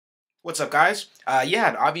What's up, guys? Yeah,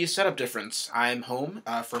 an obvious setup difference. I'm home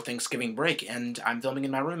for Thanksgiving break, and I'm filming in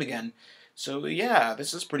my room again. So yeah,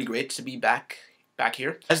 this is pretty great to be back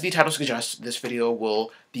here. As the title suggests, this video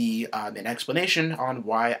will be an explanation on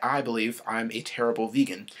why I believe I'm a terrible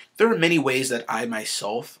vegan. There are many ways that I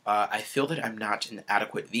myself, I feel that I'm not an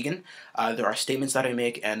adequate vegan. There are statements that I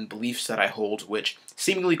make and beliefs that I hold which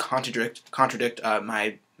seemingly contradict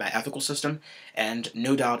my ethical system, and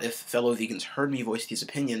no doubt if fellow vegans heard me voice these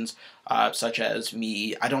opinions, such as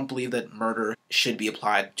I don't believe that murder should be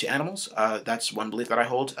applied to animals. That's one belief that I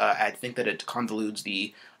hold. I think that it convolutes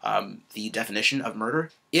the definition of murder.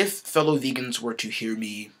 If fellow vegans were to hear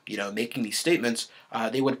me, making these statements,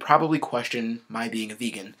 they would probably question my being a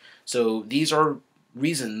vegan. So these are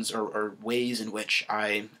reasons or ways in which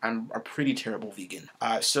I'm a pretty terrible vegan.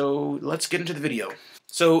 So let's get into the video.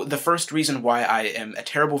 So the first reason why I am a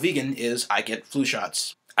terrible vegan is I get flu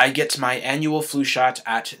shots. I get my annual flu shot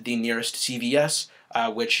at the nearest CVS,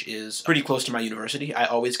 which is pretty close to my university. I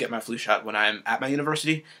always get my flu shot when I'm at my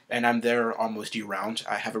university, and I'm there almost year-round.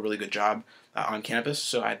 I have a really good job on campus,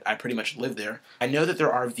 so I pretty much live there. I know that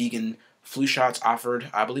there are vegan flu shots offered.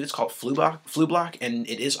 I believe it's called Flu Block, and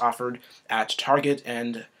it is offered at Target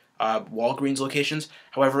and Walgreens locations.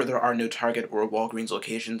 However, there are no Target or Walgreens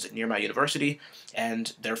locations near my university,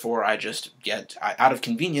 and therefore out of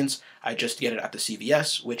convenience, I just get it at the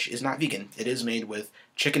CVS, which is not vegan. It is made with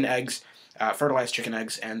chicken eggs, fertilized chicken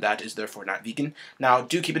eggs, and that is therefore not vegan. Now,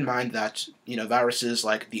 do keep in mind that, viruses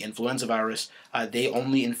like the influenza virus, they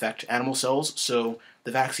only infect animal cells, so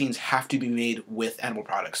the vaccines have to be made with animal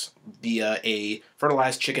products via a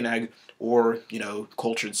fertilized chicken egg or,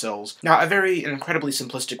 cultured cells. Now, an incredibly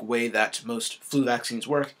simplistic way that most flu vaccines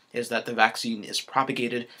work is that the vaccine is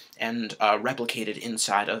propagated and replicated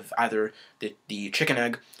inside of either the chicken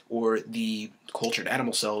egg or the cultured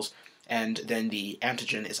animal cells, and then the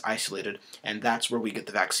antigen is isolated, and that's where we get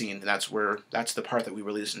the vaccine. And that's the part that we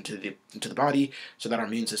release into the body, so that our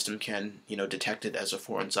immune system can detect it as a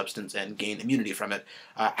foreign substance and gain immunity from it.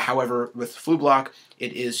 However, with flu block,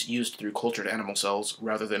 it is used through cultured animal cells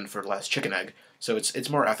rather than fertilized chicken egg, so it's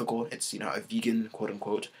more ethical. It's a vegan quote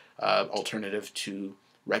unquote alternative to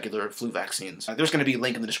regular flu vaccines. There's going to be a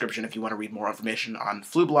link in the description if you want to read more information on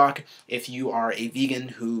flu block, if you are a vegan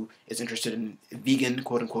who is interested in vegan,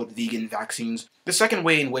 quote-unquote, vegan vaccines. The second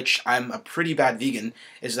way in which I'm a pretty bad vegan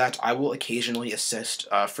is that I will occasionally assist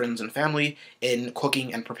friends and family in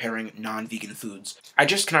cooking and preparing non-vegan foods. I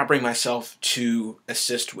just cannot bring myself to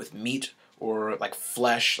assist with meat or like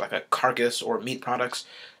flesh, like a carcass or meat products,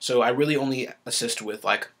 so I really only assist with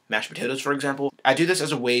like mashed potatoes, for example. I do this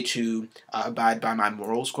as a way to abide by my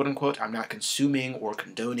morals, quote unquote. I'm not consuming or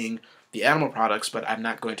condoning the animal products, but I'm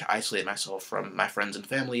not going to isolate myself from my friends and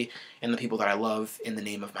family and the people that I love in the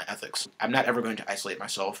name of my ethics. I'm not ever going to isolate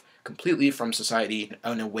myself completely from society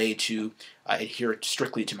in a way to adhere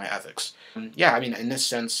strictly to my ethics. Yeah, I mean, in this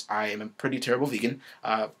sense, I am a pretty terrible vegan.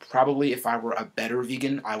 Probably if I were a better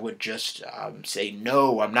vegan, I would just say,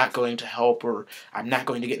 no, I'm not going to help, or I'm not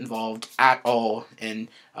going to get involved at all in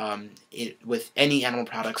with any animal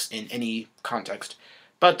products in any context.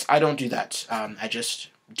 But I don't do that. I just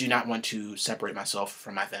do not want to separate myself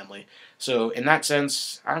from my family. So in that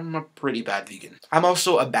sense, I'm a pretty bad vegan. I'm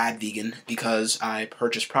also a bad vegan because I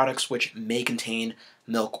purchase products which may contain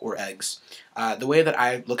milk or eggs. The way that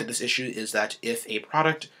I look at this issue is that if a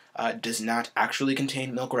product does not actually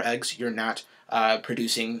contain milk or eggs, you're not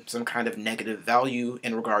producing some kind of negative value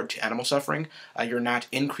in regard to animal suffering. You're not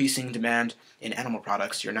increasing demand in animal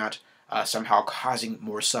products. You're not somehow causing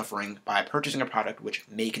more suffering by purchasing a product which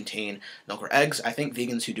may contain milk or eggs. I think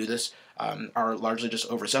vegans who do this are largely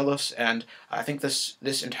just overzealous, and I think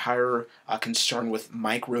this entire concern with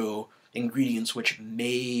micro ingredients which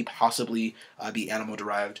may possibly be animal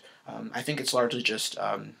derived, I think it's largely just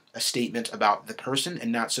a statement about the person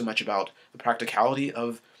and not so much about the practicality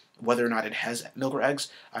of whether or not it has milk or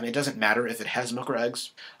eggs. It doesn't matter if it has milk or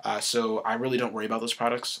eggs, so I really don't worry about those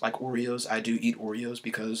products. Like Oreos, I do eat Oreos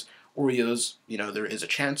because Oreos, there is a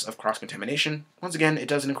chance of cross-contamination. Once again, it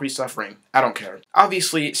doesn't increase suffering. I don't care.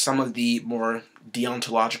 Obviously, some of the more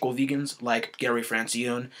deontological vegans, like Gary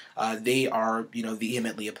Francione, they are,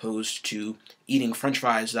 vehemently opposed to eating French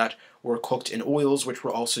fries that were cooked in oils, which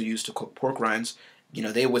were also used to cook pork rinds.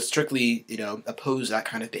 They would strictly, oppose that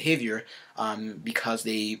kind of behavior because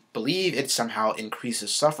they believe it somehow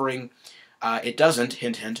increases suffering. It doesn't,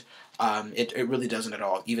 hint, hint. It really doesn't at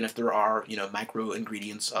all. Even if there are, micro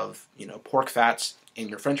ingredients of, pork fats in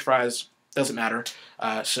your French fries, Doesn't matter.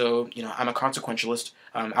 So, you know, I'm a consequentialist.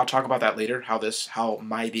 I'll talk about that later, how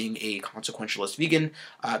my being a consequentialist vegan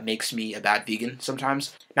makes me a bad vegan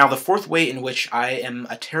sometimes. Now, the fourth way in which I am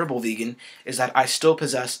a terrible vegan is that I still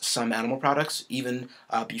possess some animal products, even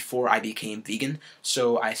before I became vegan.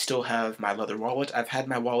 So I still have my leather wallet. I've had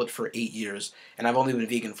my wallet for 8 years, and I've only been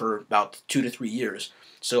vegan for about 2 to 3 years.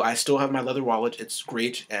 So I still have my leather wallet. It's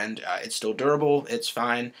great, and it's still durable. It's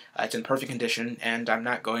fine. It's in perfect condition, and I'm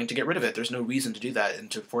not going to get rid of it. There's no reason to do that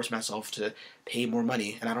and to force myself to pay more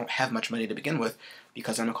money, and I don't have much money to begin with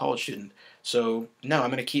because I'm a college student. So no,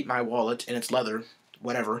 I'm going to keep my wallet in its leather,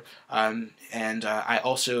 whatever. And I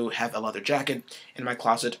also have a leather jacket in my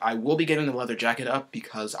closet. I will be giving the leather jacket up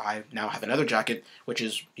because I now have another jacket, which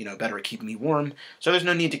is, you know, better at keeping me warm. So there's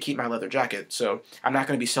no need to keep my leather jacket. So I'm not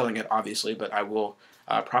going to be selling it, obviously, but I will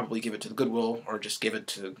probably give it to the Goodwill or just give it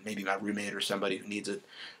to maybe my roommate or somebody who needs it.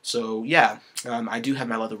 So yeah, I do have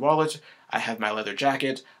my leather wallet. I have my leather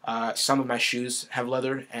jacket. Some of my shoes have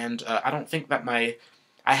leather, and I don't think that I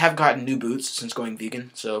have gotten new boots since going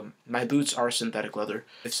vegan, so my boots are synthetic leather.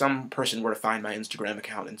 If some person were to find my Instagram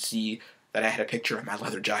account and see that I had a picture of my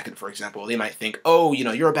leather jacket, for example, they might think, oh, you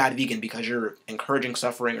know, you're a bad vegan because you're encouraging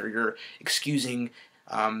suffering or you're excusing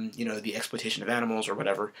you know, the exploitation of animals or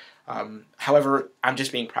whatever. However, I'm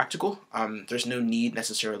just being practical. There's no need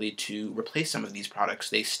necessarily to replace some of these products.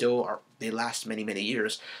 They last many, many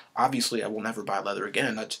years. Obviously, I will never buy leather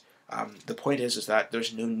again. But the point is that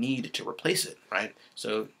there's no need to replace it, right?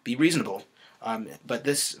 So be reasonable. But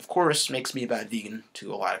this, of course, makes me a bad vegan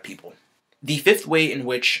to a lot of people. The fifth way in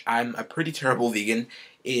which I'm a pretty terrible vegan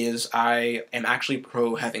is I am actually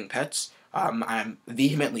pro having pets. I'm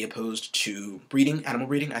vehemently opposed to animal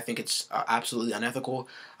breeding. I think it's absolutely unethical.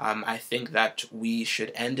 I think that we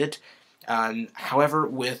should end it. However,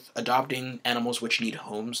 with adopting animals which need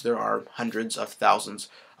homes, there are hundreds of thousands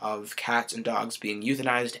of cats and dogs being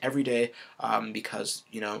euthanized every day because,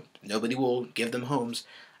 you know, nobody will give them homes.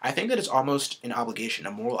 I think that it's almost an obligation,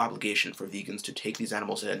 a moral obligation for vegans to take these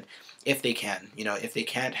animals in if they can. You know, if they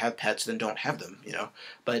can't have pets, then don't have them, you know.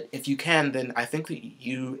 But if you can, then I think that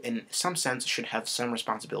you, in some sense, should have some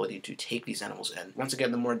responsibility to take these animals in. Once again,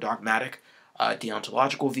 the more dogmatic,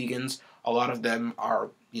 deontological vegans, a lot of them are,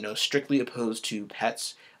 you know, strictly opposed to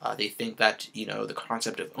pets. They think that, you know, the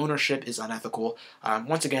concept of ownership is unethical.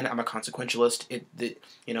 Once again, I'm a consequentialist.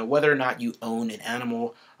 You know, whether or not you own an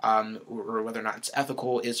animal or whether or not it's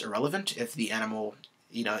ethical is irrelevant if the animal,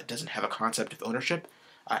 you know, it doesn't have a concept of ownership.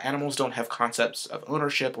 Animals don't have concepts of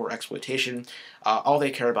ownership or exploitation. All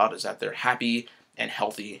they care about is that they're happy and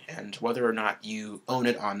healthy, and whether or not you own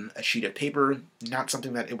it on a sheet of paper, not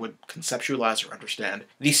something that it would conceptualize or understand.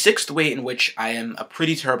 The sixth way in which I am a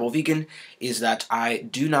pretty terrible vegan is that I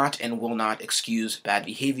do not and will not excuse bad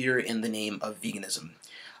behavior in the name of veganism.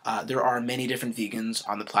 There are many different vegans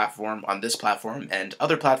on this platform, and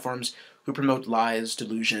other platforms who promote lies,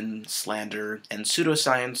 delusion, slander, and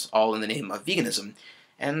pseudoscience, all in the name of veganism.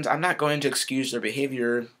 And I'm not going to excuse their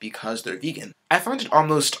behavior because they're vegan. I find it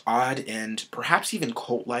almost odd and perhaps even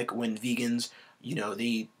cult-like when vegans, you know,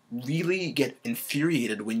 they really get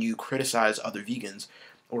infuriated when you criticize other vegans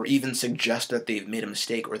or even suggest that they've made a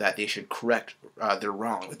mistake or that they should correct their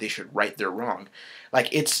wrong, that they should right their wrong.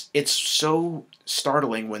 Like, it's so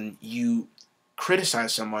startling when you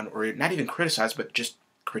criticize someone, or not even criticize, but just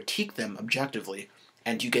critique them objectively,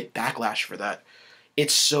 and you get backlash for that.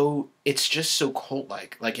 It's just so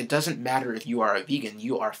cult-like. Like, it doesn't matter if you are a vegan,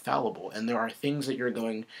 you are fallible, and there are things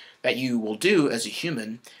that that you will do as a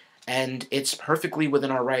human, and it's perfectly within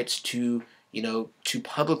our rights to, you know, to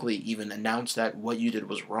publicly even announce that what you did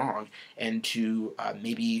was wrong, and to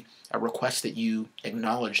maybe request that you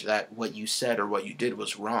acknowledge that what you said or what you did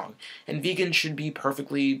was wrong. And vegans should be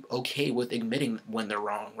perfectly okay with admitting when they're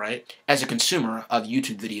wrong, right? As a consumer of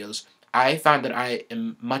YouTube videos, I find that I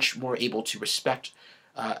am much more able to respect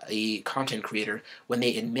a content creator when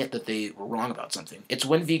they admit that they were wrong about something. It's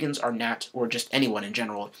when vegans are not, or just anyone in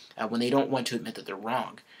general, when they don't want to admit that they're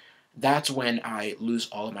wrong, that's when I lose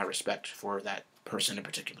all of my respect for that person in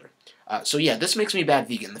particular. So yeah, this makes me a bad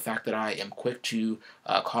vegan, the fact that I am quick to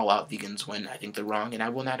call out vegans when I think they're wrong, and I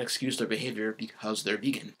will not excuse their behavior because they're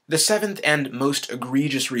vegan. The seventh and most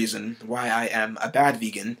egregious reason why I am a bad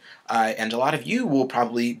vegan, and a lot of you will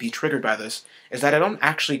probably be triggered by this, is that I don't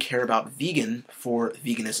actually care about vegan for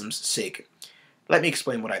veganism's sake. Let me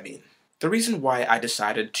explain what I mean. The reason why I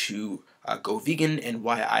decided to go vegan and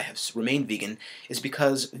why I have remained vegan is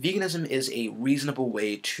because veganism is a reasonable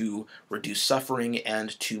way to reduce suffering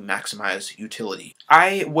and to maximize utility.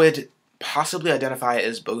 I would possibly identify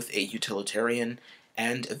as both a utilitarian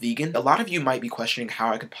and a vegan. A lot of you might be questioning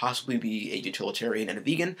how I could possibly be a utilitarian and a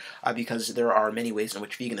vegan, because there are many ways in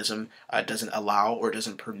which veganism doesn't allow or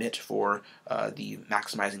doesn't permit for the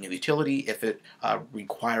maximizing of utility if it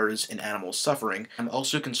requires an animal's suffering. I'm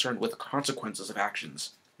also concerned with the consequences of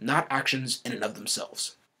actions, not actions in and of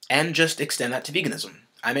themselves. And just extend that to veganism.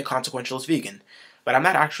 I'm a consequentialist vegan, but I'm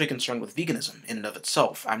not actually concerned with veganism in and of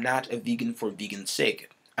itself. I'm not a vegan for vegan's sake.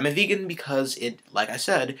 I'm a vegan because it, like I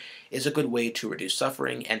said, is a good way to reduce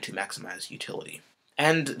suffering and to maximize utility.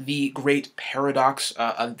 And the great paradox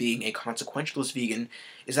of being a consequentialist vegan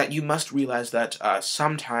is that you must realize that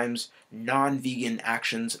sometimes non-vegan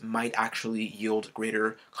actions might actually yield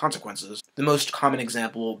greater consequences. The most common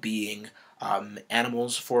example being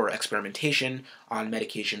animals for experimentation on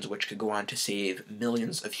medications which could go on to save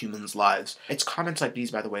millions of humans' lives. It's comments like these,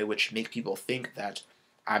 by the way, which make people think that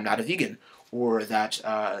I'm not a vegan, or that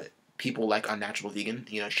people like Unnatural Vegan,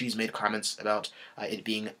 she's made comments about it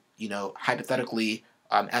being, hypothetically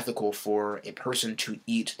ethical for a person to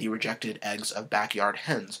eat the rejected eggs of backyard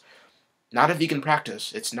hens. Not a vegan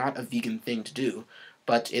practice. It's not a vegan thing to do,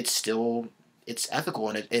 but it's ethical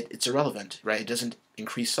and it's irrelevant, right? It doesn't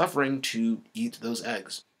increase suffering to eat those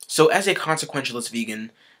eggs. So as a consequentialist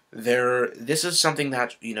vegan, this is something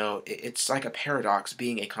that, it's like a paradox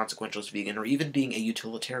being a consequentialist vegan or even being a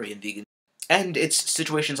utilitarian vegan. And it's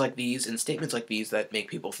situations like these and statements like these that make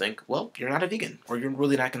people think, well, you're not a vegan, or you're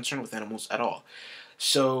really not concerned with animals at all.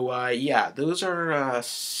 So, yeah, those are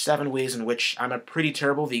 7 ways in which I'm a pretty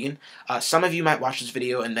terrible vegan. Some of you might watch this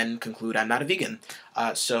video and then conclude I'm not a vegan.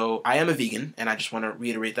 So, I am a vegan, and I just want to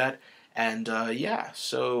reiterate that. And, yeah,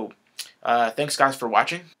 so, thanks guys for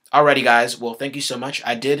watching. Alrighty guys, well, thank you so much.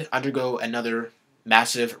 I did undergo another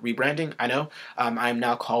massive rebranding, I know. I'm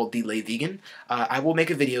now called The Lay Vegan. I will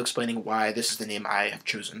make a video explaining why this is the name I have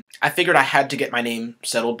chosen. I figured I had to get my name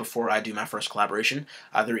settled before I do my first collaboration.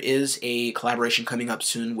 There is a collaboration coming up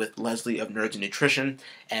soon with Leslie of Nerds and Nutrition,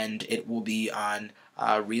 and it will be on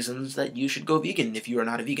reasons that you should go vegan if you are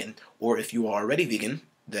not a vegan, or if you are already vegan,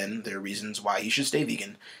 then there are reasons why you should stay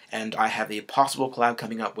vegan. And I have a possible collab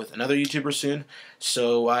coming up with another YouTuber soon,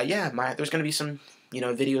 so yeah, there's going to be some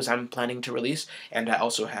videos I'm planning to release, and I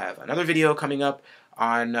also have another video coming up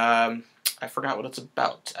on, I forgot what it's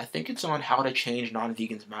about. I think it's on how to change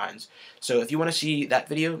non-vegans' minds. So if you want to see that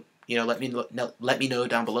video, let me know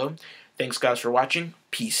down below. Thanks guys for watching.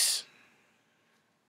 Peace.